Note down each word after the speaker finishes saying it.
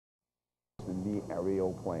the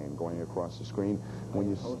aerial plane going across the screen. When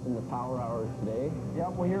you hosting the Power Hour today.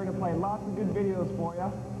 Yep, we're here to play lots of good videos for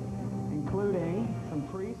you, including some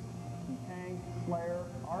Priest, some Tank, Slayer,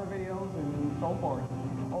 our videos, and so forth.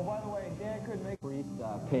 Oh, by the way, Dan couldn't make Priest,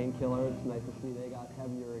 Painkiller. It's nice to see they got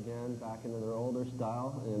heavier again, back into their older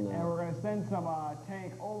style. And we're going to send some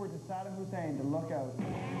Tank over to Saddam Hussein to look out.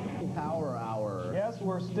 Power Hour. Yes,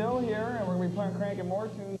 we're still here, and we're going to be playing, cranking more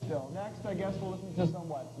tunes still. Next, I guess we'll listen to some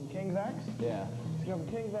what? Some King's X? Yeah. Some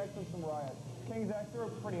King's X and some Riot. King's X, they're a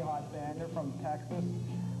pretty hot band. They're from Texas.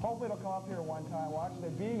 Hopefully they'll come up here one time. Well, actually,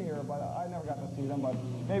 they've been here, but I never got to see them. But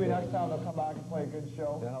maybe next time they'll come back and play a good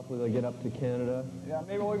show. Yeah, hopefully they'll get up to Canada. Yeah,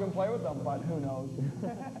 maybe we'll even play with them, but who knows.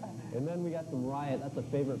 And then we got some Riot. That's a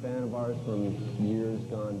favorite band of ours from years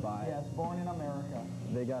gone by. Yes, Born in America.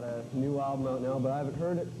 They got a new album out now, but I haven't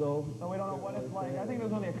heard it, so... So we don't know what it's like. I think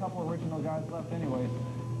there's only a couple original guys left anyways.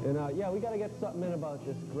 And, yeah, we got to get something in about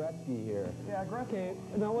this Gretzky here. Yeah, Gretzky. Okay,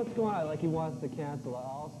 now what's going on? Like he wants to cancel an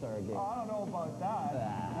All-Star game. Oh, I don't know about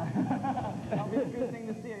that. That'll be a good thing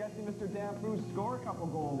to see. I got to see Mr. Danfrew score a couple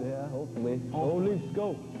goals. Yeah, hopefully. Oh, let's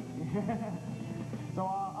go. So,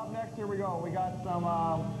 up next, here we go. We got some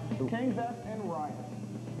King's X and Riot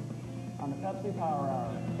on the Pepsi Power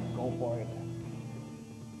Hour. Go for it.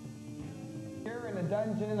 Here in the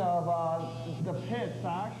dungeon of the pits,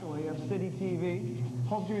 actually, of City TV.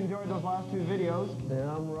 Hope you enjoyed those last two videos. And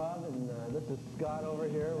I'm Rob, and this is Scott over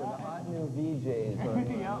here with the hot new VJs.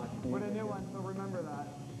 Yeah, with a new one, so remember that.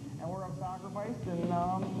 And we're on Sacrifice, and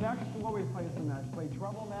next, what we play some next? Play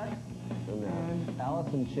Trouble next. And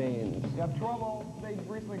Alice in Chains. Yeah, Trouble, they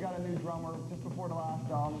recently got a new drummer just before the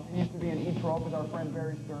last album. He used to be in E-Trope with our friend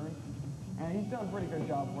Barry Stern. And he's done a pretty good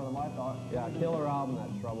job for them, I thought. Yeah, killer album,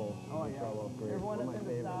 that Trouble. Oh, yeah. Trouble, great. Everyone that's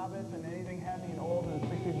into Sabbath and anything heavy and old in the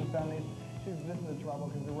 60s and 70s should listen to Trouble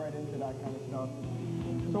because they're right into that kind of stuff.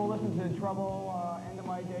 So we'll listen to Trouble, End of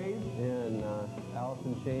My Days. And Alice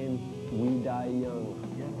in Chains, We Die Young.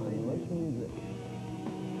 Yes, on Lush Music.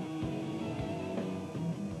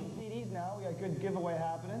 CDs now, we got a good giveaway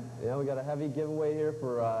happening. Yeah, we got a heavy giveaway here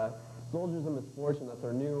for Soldiers of Misfortune. That's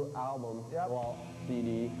our new album. Yep. Well,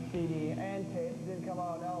 CD. CD and tape. It didn't come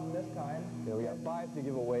out an album this time. Yeah, we got 5 to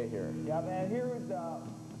give away here. Yeah, and here is the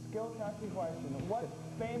skill testing question. What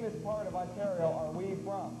famous part of Ontario are we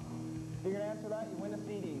from? If you can answer that, you win a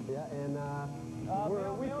CD. Yeah, and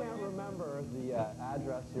we can't remember the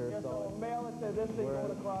address here, yeah, so mail it to this thing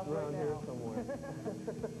going across right around now. here somewhere.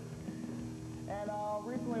 And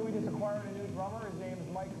recently we just acquired a new drummer. His name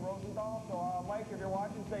is Mike Rosenthal. So Mike, if you're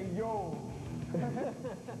watching, say yo.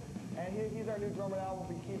 And he's our new drummer now. We'll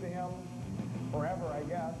be keeping him forever, I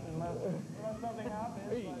guess, unless something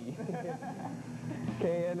happens.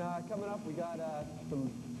 Okay, and coming up, we got some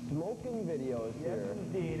smoking videos here. Yes,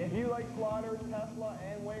 indeed. If you like Slaughter, Tesla,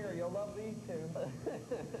 and Winger, you'll love these two.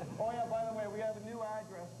 Oh, yeah, by the way, we have a new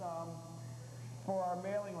address for our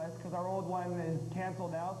mailing list because our old one is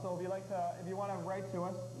canceled now. So if you want to write to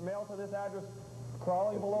us, mail to this address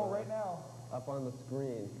crawling below right now. Up on the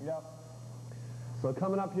screen. Yep. So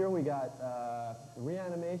coming up here, we got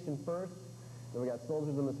Reanimation first. Then we got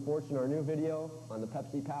Soldiers of Misfortune, our new video on the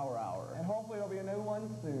Pepsi Power Hour. And hopefully there'll be a new one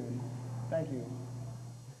soon. Thank you.